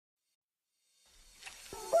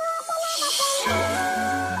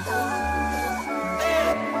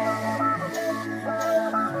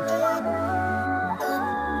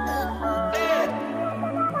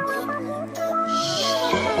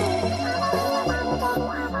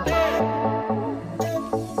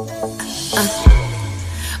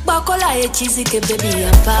chizike baby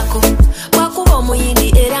yapako wakuba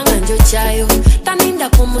omuyindi era nga njochayo taninda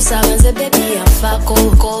kumusaba nze baby yafako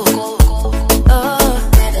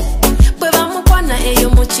bwe bamukwana eyo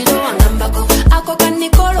mukiro wangambako ako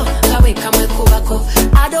kanikolo kawe kamwe kubako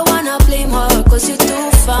I don't wanna blame her cause you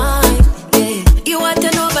too fine, yeah. You are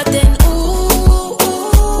 10 over 10, ooh,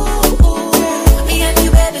 ooh, ooh. Me and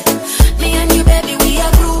you baby, we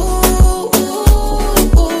are glue,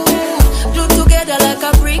 glued together like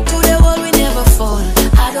a brick to the wall, we never fall.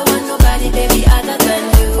 I don't want nobody, baby, other than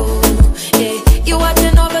you, yeah. You are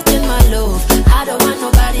 10 over 10, my love. I don't want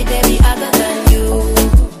nobody, baby, other than you.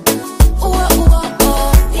 Ooh, ooh,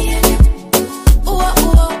 oh, me and you. Ooh,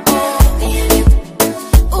 ooh, oh, me and you.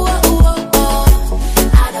 Ooh, ooh, oh,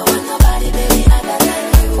 I don't want nobody, baby, other than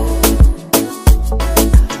you.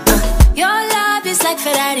 Your love is like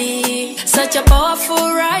Ferrari, such a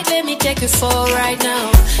powerful ride. Let me take you for right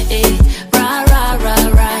now. Hey, rah, rah, rah,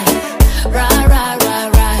 rah, rah, rah, rah,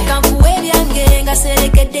 rah. Kankuweli angenga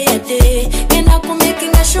serekede yade, kenda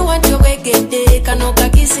kumekinga shuwa njowegede, kanoka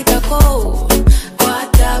kisi kako.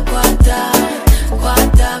 Kwata, kwata,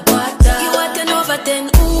 kwata, kwata. You are 10 over 10,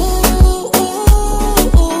 ooh,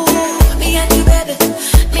 ooh, ooh. Me and you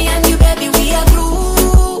baby, we are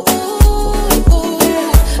glue,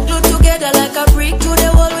 glued together like a brick to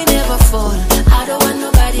the wall, we never fall. I don't want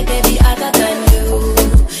nobody, baby, other than you,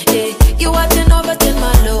 yeah. You are 10 over 10,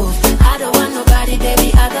 my love. I don't want nobody,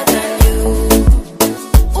 baby, other than you.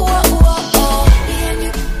 Ooh, ooh, oh, me and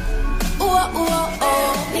you. Ooh, ooh,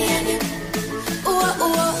 oh, me and you. Ooh,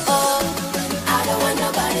 ooh, oh, I don't want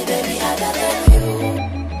nobody, baby, other than you.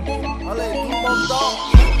 Allez, tout le monde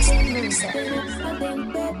danse.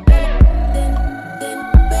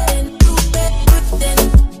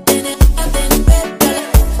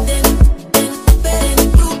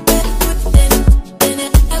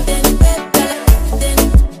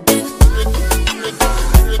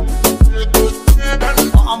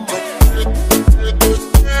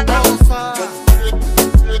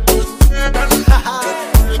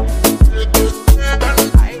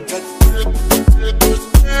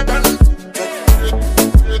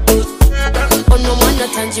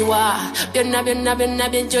 Byonna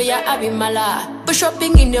byenjoya abimala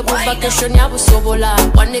bushopping in the vacation yabusobola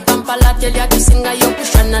wane Kampala telya tusingayo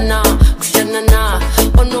kushanana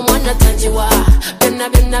ono mwana tanjiwa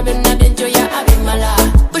byonna byenjoya abimala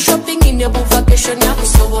bushopping in the vacation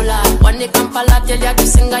yabusobola wane Kampala telya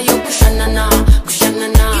tusingayo kushanana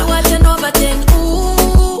You are 10 over 10,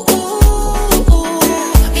 ooh, ooh, ooh.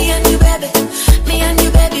 Me and you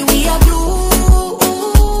baby, we are glue,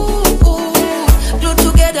 glued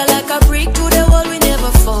together like a brick to the wall, we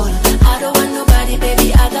never fall. I don't want nobody,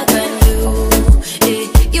 baby, other than you, yeah.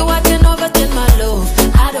 You are 10 over 10, my love.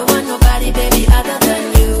 I don't want nobody, baby, other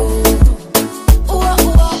than you. Ooh,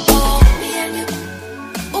 ooh, oh, me and you.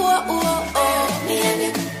 Ooh, ooh, oh, me and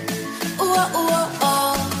you. Ooh, ooh,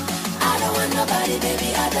 oh, I don't want nobody, baby,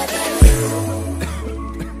 other than you.